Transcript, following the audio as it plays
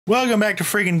Welcome back to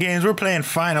FrickinGames. We're playing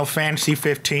Final Fantasy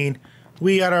 15.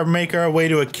 We gotta make our way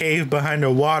to a cave behind a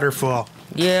waterfall.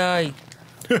 Yay.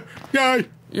 Yay!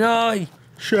 Yay.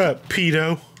 Shut up,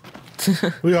 pedo.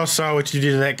 We all saw what you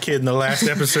did to that kid in the last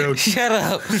episode. Shut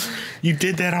up. You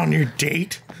did that on your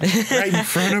date? Right in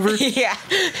front of her? Yeah.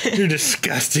 You're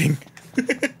disgusting.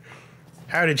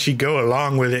 How did she go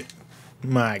along with it?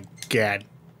 My God.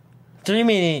 3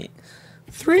 minutes.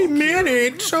 3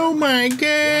 minutes? Oh my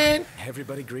God.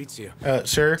 Everybody greets you.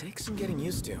 Sir? Takes some getting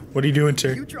used to. What are you doing,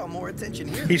 sir? You draw more attention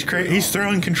here. He's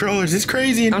throwing controllers. It's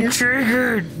crazy in here. I'm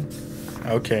triggered.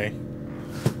 Okay.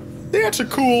 That's a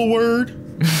cool word.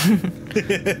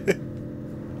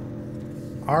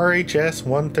 RHS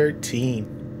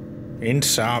 113.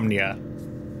 Insomnia.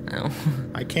 Oh.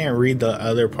 I can't read the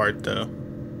other part though.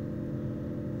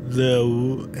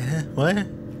 What?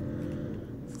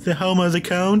 The home of the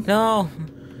cone? No.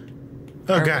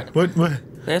 Oh God. What?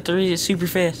 I have to read it super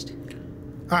fast.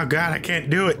 Oh God, I can't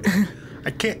do it.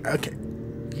 I can't. Okay.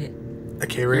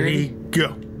 Okay, ready?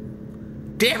 Go.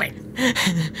 Damn it.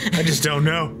 I just don't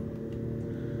know.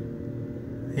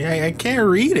 Yeah, I can't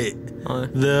read it.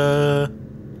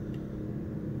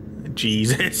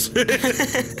 Jesus.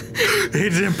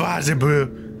 It's impossible.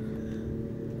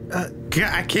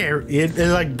 God, I can't. It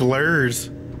like blurs.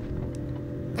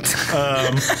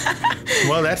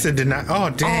 Well, that's a deny.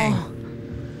 Oh, dang. Oh.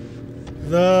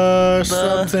 The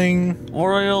something.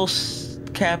 Royal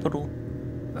Capital.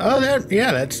 Oh,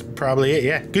 that's probably it.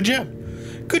 Yeah, good job.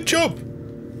 Good job.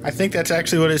 I think that's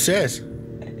actually what it says.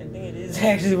 I think it is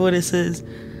actually what it says.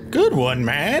 Good one,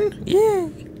 man. Yeah.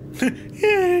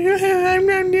 Yeah, I'm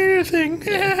not anything.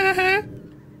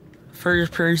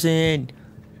 First person.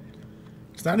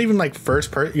 It's not even like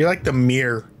first person. You're like the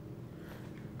mirror.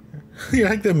 You're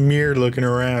like the mirror looking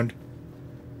around.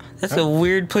 That's a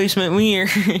weird placement mirror.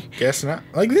 Guess not.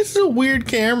 Like, this is a weird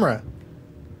camera.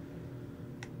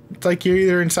 It's like you're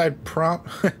either inside prompt.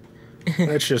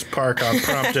 Let's just park on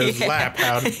Prompto's lap.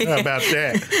 How about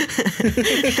that?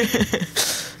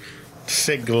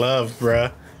 Sick glove,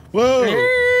 bruh. Whoa!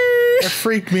 That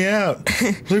freaked me out.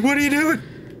 Like, what are you doing?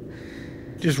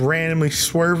 Just randomly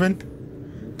swerving.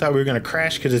 Thought we were gonna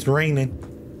crash because it's raining.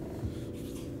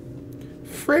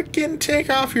 Frickin'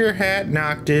 take off your hat,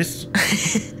 Noctis.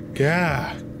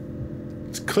 God.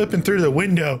 It's clipping through the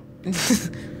window.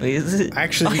 Wait, is it?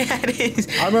 Actually, oh, yeah, it is.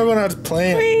 I remember when I was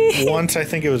playing once, I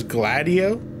think it was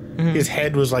Gladio. His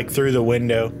head was like through the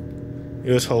window.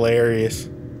 It was hilarious.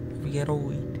 We got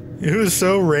old. It was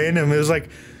so random. It was like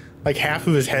half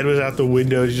of his head was out the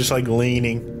window, just like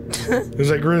leaning. It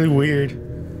was like really weird.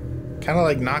 Kind of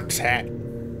like Noct's hat.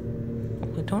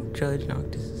 Well, don't judge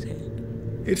Noctis'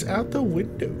 head. It's out the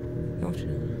window. Don't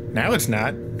judge. Now it's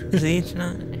not. See, it's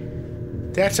not.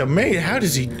 That's amazing. How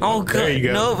does he? Oh, there good. you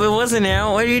go. Nope, it wasn't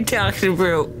out. What are you talking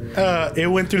about? It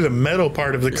went through the metal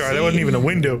part of the car. That wasn't even a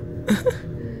window.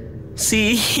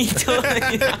 See, he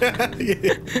totally not.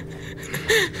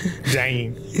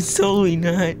 Dang. It's totally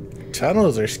not.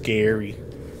 Tunnels are scary.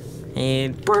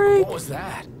 And break. What was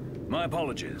that? My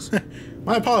apologies.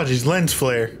 My apologies, lens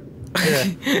flare.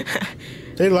 Yeah.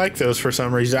 They like those for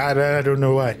some reason. I don't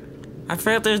know why. I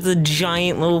forgot there's a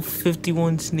giant little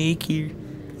 51 snake here.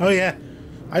 Oh yeah,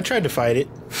 I tried to fight it.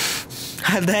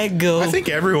 How'd that go? I think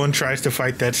everyone tries to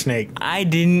fight that snake. I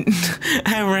didn't.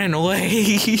 I ran away.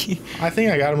 I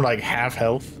think I got him like half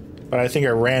health, but I think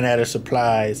I ran out of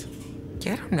supplies.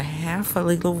 Get him to half at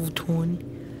like level 20.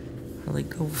 Or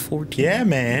like level 14. Yeah,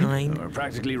 man. 9. We're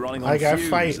practically running on Like I fumes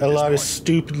fight at a this lot of point.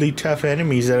 stupidly tough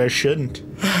enemies that I shouldn't.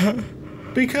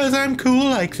 Because I'm cool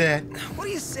like that. What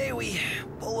do you say we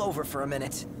pull over for a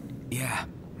minute? Yeah,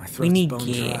 my We throat's need bone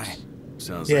gas. dry.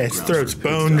 Sounds Yeah, like his grounds throat's for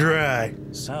a bone pizza. dry.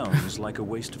 Sounds like a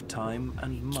waste of time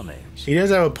and money. He does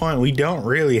have a point. We don't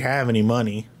really have any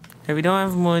money. If we don't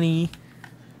have money.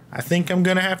 I think I'm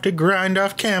gonna have to grind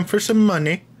off camp for some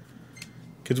money.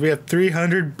 Cause we have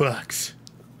 300 bucks.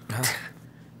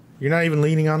 You're not even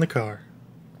leaning on the car.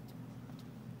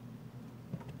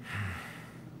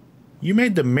 You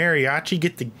made the mariachi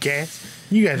get the gas?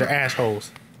 You guys are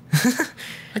assholes.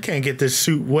 I can't get this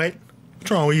suit wet.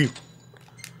 What's wrong with you?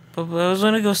 But I was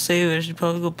gonna go save it. I should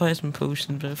probably go buy some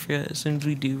potions, but I forgot as soon as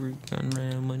we do, we're gonna run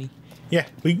out of money. Yeah,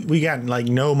 we got like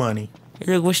no money.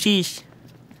 Hey, look, what's this?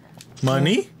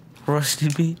 Money?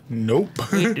 Rusted meat. Nope.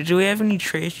 Wait, do we have any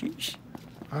treasures?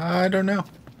 I don't know.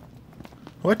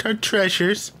 What are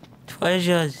treasures?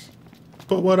 Treasures.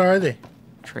 But what are they?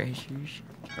 Treasures.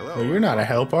 Well, you're not a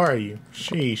help, are you?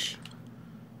 Sheesh.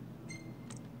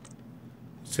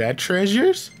 Is that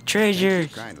treasures?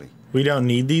 Treasures. Kindly. We don't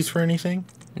need these for anything?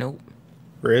 Nope.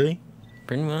 Really?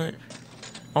 Pretty much.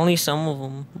 Only some of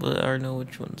them, but I know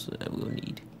which ones that we'll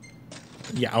need.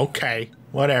 Yeah, okay.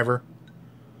 Whatever.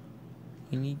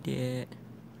 You need that.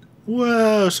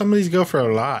 Whoa, some of these go for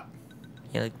a lot.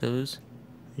 Yeah, like those.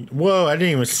 Whoa, I didn't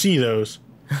even see those.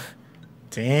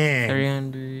 Dang.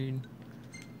 300.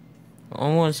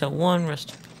 Almost at one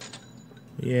rest.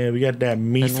 Yeah, we got that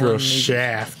And mithril one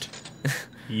shaft.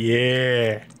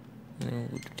 Yeah. And then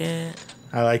we'll do that.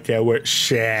 I like that word,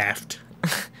 shaft.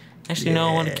 Actually, no,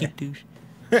 I want to Yeah. keep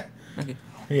those. Okay.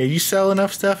 Yeah, you sell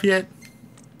enough stuff yet?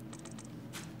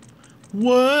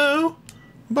 Whoa!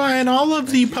 Buying all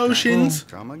of the potions.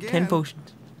 Come again. 10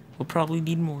 potions. We'll probably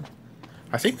need more.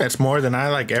 I think that's more than I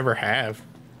like ever have.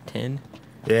 10.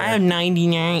 Yeah. I have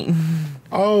 99.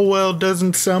 Oh well,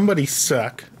 doesn't somebody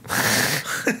suck?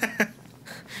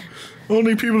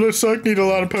 Only people that suck need a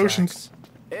lot of potions.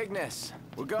 Ignis,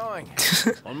 we're going.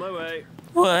 On my way.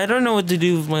 Well, I don't know what to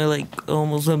do with my, like,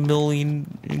 almost a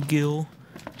million gil.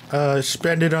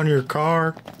 Spend it on your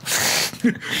car.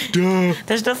 Duh.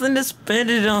 There's nothing to spend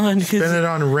it on. Spend it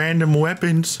on random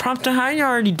weapons. Prompto, how you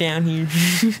already down here?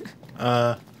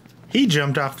 He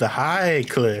jumped off the high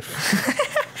cliff.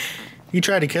 He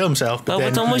tried to kill himself, but Oh, then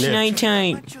it's he almost lived.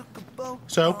 nighttime.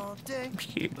 So,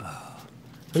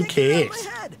 who cares?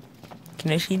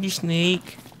 Can I see the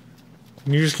snake?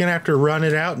 You're just gonna have to run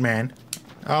it out, man.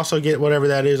 Also get whatever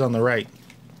that is on the right.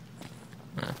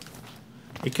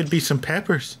 It could be some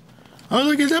peppers. Oh,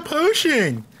 look, it's a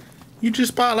potion. You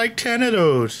just bought like 10 of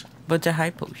those. But it's a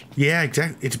high potion. Yeah,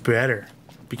 exactly. It's better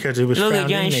because it was Look, a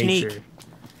found in giant nature. snake.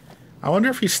 I wonder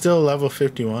if he's still level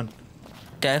 51.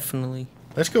 Definitely.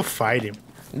 Let's go fight him.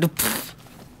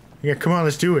 Yeah, come on,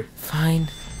 let's do it. Fine.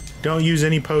 Don't use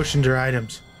any potions or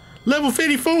items. Level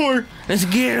 54. Let's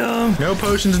get him. No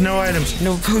potions, no items.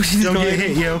 No potions. Don't no get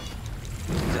items. hit, yo.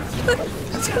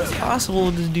 It's possible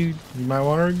with this dude. You might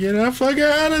want to get the fuck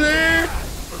out of there.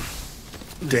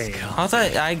 Damn. I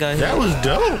thought I got hit. That was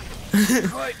dope.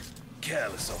 Quite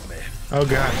careless of me. Oh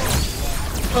god.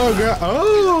 Oh god.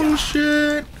 Oh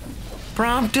shit.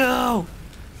 Prompto.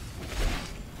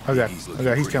 Oh god. Oh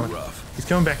god. He's coming. He's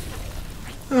coming back.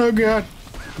 Oh god.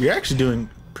 You're actually doing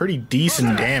pretty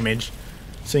decent damage,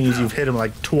 seeing as you've hit him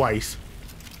like twice.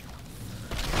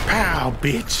 Pow,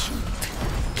 bitch.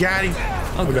 Got him.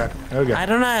 Oh god. Oh I god.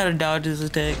 don't know how to dodge this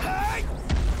attack.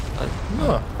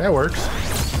 Oh, that works.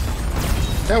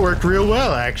 That worked real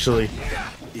well, actually.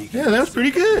 Yeah, that was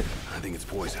pretty good. I think it's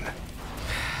poison.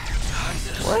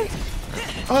 What?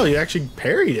 Oh, you actually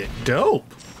parried it.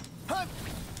 Dope.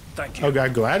 Thank you. Oh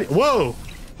god, Gladio. Whoa!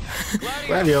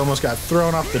 Gladio almost got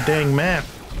thrown off the dang map.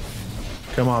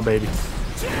 Come on, baby.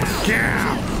 Get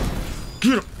him!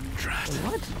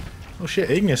 What? Oh shit,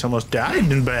 Ignis almost died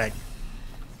and back.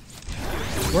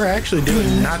 We're actually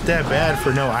doing not that bad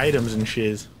for no items and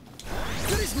shiz.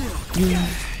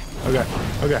 Oh god,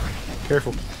 oh god,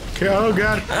 careful. Oh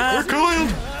god, we're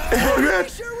coiled! Oh god!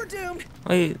 Sure, we're doomed.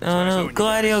 Wait, oh no.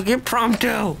 Gladio, get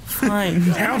Prompto. Fine.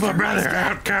 Help a brother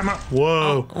out, come on!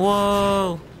 Whoa!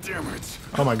 Whoa. Damn it.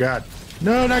 Oh my god.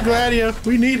 No, not Gladio.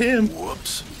 We need him.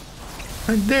 Whoops.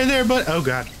 There, but oh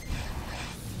god.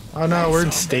 Oh no, we're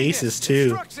in stasis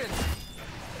too.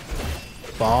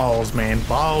 Balls, man,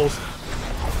 balls.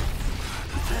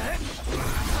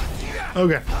 Oh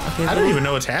god. I don't even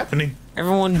know what's happening.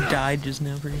 Everyone died just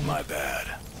now, pretty much. My bad.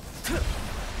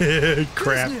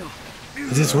 Crap.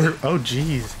 Is this where? Oh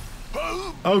jeez.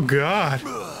 Oh god.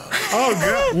 Oh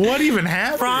god. What even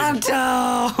happened?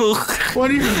 Pronto!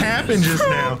 What even happened just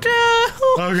now? Pronto!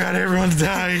 Oh god, everyone's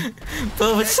dying.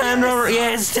 But it's time to run.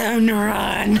 Yeah, it's time to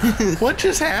run. What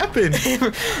just happened?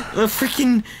 The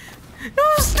freaking no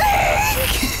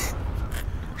snake!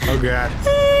 Oh god.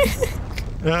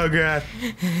 Oh god.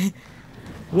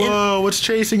 Whoa, what's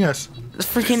chasing us? The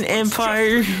freaking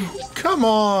Empire. Come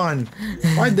on.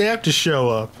 Why'd they have to show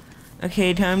up?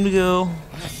 Okay, time to go.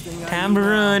 Time to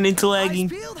run. It's lagging.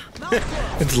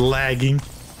 It's lagging.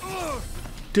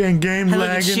 Dang game Hey, look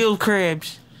at lagging. shield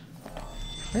crabs.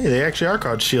 Hey, they actually are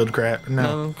called shield crab.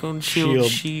 No. No, called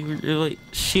shield. Shield shears.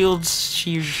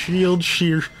 Shield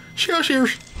shears. Shield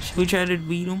shears. Should we try to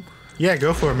beat them? Yeah,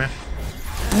 go for it, man.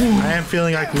 I am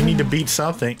feeling like we need to beat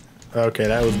something. Okay,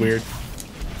 that was weird.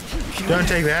 Don't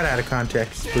take that out of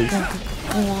context, please.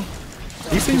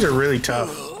 These things are really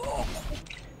tough.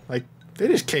 Like, they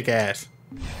just kick ass.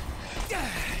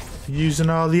 Using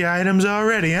all the items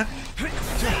already, huh?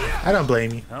 I don't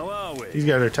blame you. How are we? These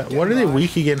guys are tough. What are they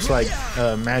weak against, like,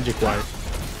 magic-wise?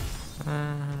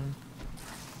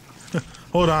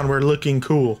 Hold on, we're looking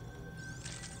cool.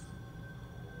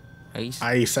 Ice.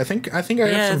 Ice. I think I Yeah, I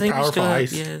have some think we powerful still have,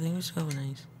 ice. yeah, I think we still have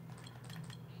an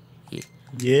ice.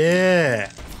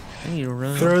 Yeah. I need to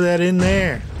run. Throw that in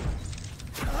there.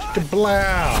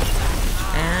 Kablow.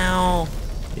 Ow.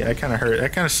 Yeah, that kind of hurt.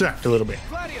 That kind of sucked a little bit.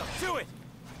 Gladio, do it.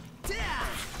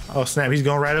 Oh snap! He's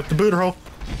going right up the booter hole.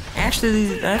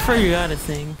 Actually, I forgot a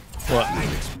thing. What?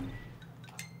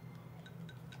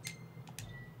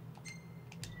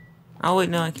 Oh wait,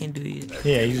 no, I can't do it yet.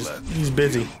 Yeah, he's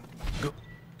busy.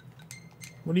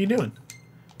 What are you doing?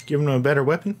 Giving him a better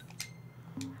weapon?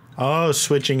 Oh,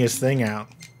 switching his thing out.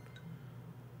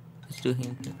 Let's do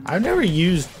him. I've never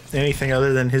used anything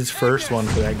other than his first one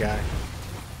for that guy.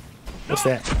 What's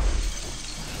that?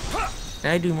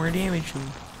 I do more damage.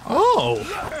 Oh!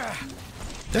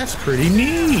 That's pretty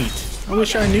neat. I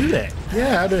wish I knew that.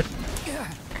 Yeah, I'd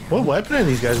what weapon are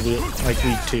these guys like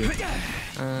weak to?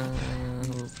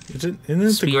 Isn't it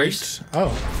the Spears? greats?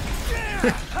 Oh.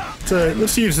 So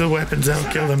let's use the weapons that'll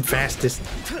kill them fastest.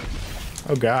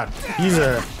 Oh god. He's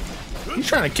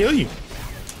trying to kill you.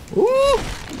 Ooh!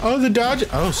 Oh, the dodge.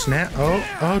 Oh, snap. Oh,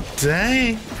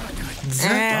 dang.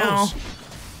 Ow.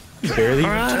 Oh, barely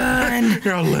Run. even.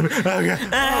 You're all limit. Oh god.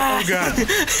 Oh god.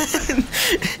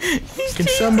 Can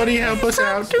somebody help us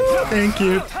out? Thank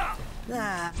you.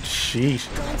 Sheesh.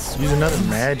 Use another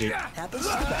magic. Happens to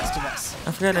the best of us.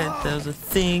 I forgot that was a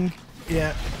thing.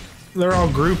 Yeah. They're all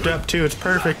grouped up too. It's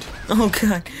perfect. Oh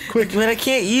god. Quick. But I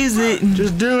can't use it.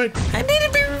 Just do it. I need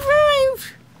to be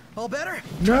revived. All better?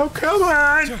 No, come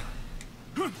on.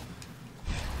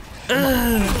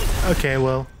 Okay,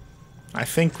 well, I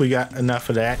think we got enough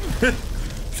of that. I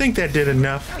think that did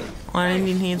enough. Why didn't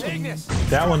you enhance me?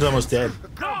 That one's almost dead.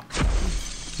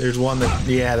 There's one that,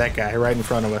 yeah, that guy right in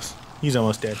front of us. He's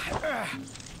almost dead.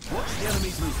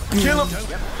 Kill him!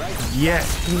 Yes!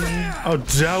 Oh,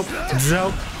 dope,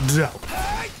 dope, dope.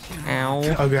 Ow.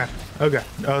 Oh god, oh god.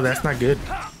 Oh, that's not good.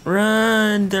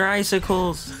 Run! They're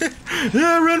icicles.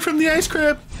 Ah, run from the ice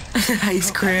crab!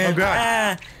 Ice crab. Oh, God.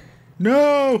 Ah.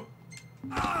 No!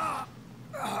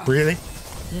 Really?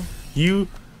 Yeah.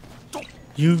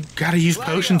 You gotta use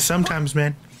potions sometimes,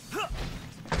 man.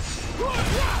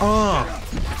 Oh!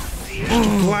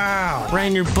 Wow! Right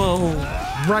in your bow.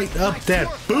 Right up that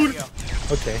boot!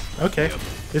 Okay, okay.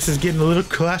 This is getting a little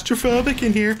claustrophobic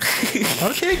in here.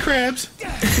 Okay, crabs.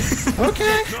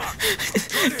 Okay.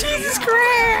 Jesus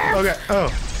crab! Okay.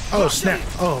 Oh, snap.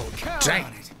 Oh, dang.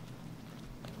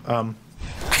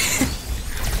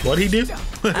 What'd he do?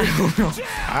 I don't know.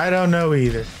 I don't know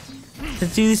either.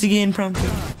 Let's do this again, promptly.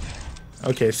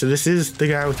 Okay, so this is the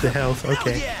guy with the health.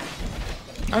 Okay.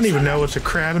 I don't even know what's a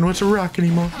crab and what's a rock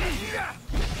anymore.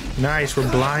 Nice, we're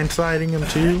blindsiding him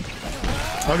too.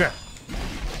 Okay.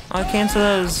 I'll cancel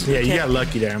those. Yeah, you got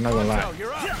lucky there, I'm not gonna lie.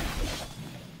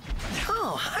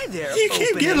 Oh, hi there. You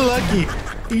keep getting lucky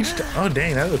each time. Oh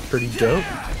dang, that looks pretty dope.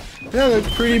 That looks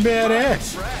pretty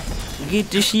badass. Get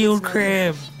the shield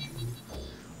crab.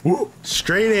 Woo.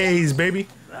 Straight A's, baby.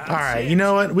 Alright, you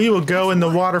know what? We will go in the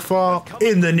waterfall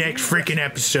in the next freaking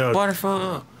episode.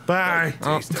 Waterfall. Bye.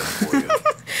 Oh.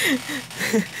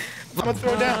 I'm gonna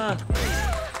throw it down.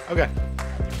 Okay.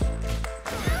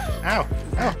 Ow.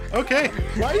 Ow. Okay.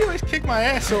 Why do you always kick my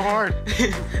ass so hard?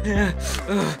 I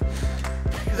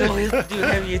always do a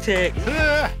heavy attack.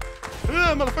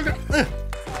 Motherfucker.